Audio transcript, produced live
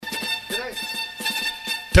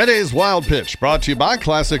Today's Wild Pitch brought to you by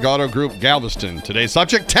Classic Auto Group Galveston. Today's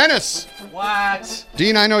subject, tennis. What?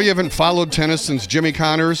 Dean, I know you haven't followed tennis since Jimmy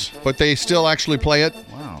Connors, but they still actually play it.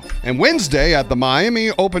 Wow. And Wednesday at the Miami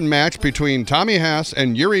Open match between Tommy Haas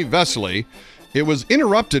and Yuri Vesely, it was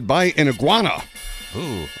interrupted by an iguana.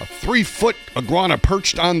 Ooh. A 3-foot iguana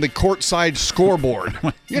perched on the courtside scoreboard.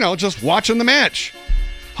 Just watching the match.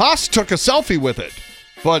 Haas took a selfie with it,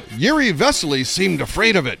 but Yuri Vesely seemed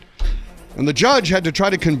afraid of it. And the judge had to try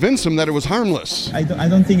to convince him that it was harmless. I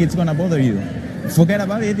don't think it's gonna bother you. Forget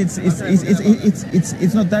about it. It's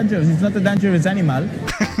not dangerous. It's not a dangerous animal.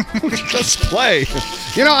 Just play.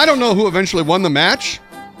 I don't know who eventually won the match,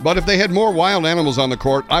 but if they had more wild animals on the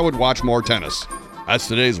court, I would watch more tennis. That's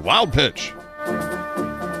today's Wild Pitch.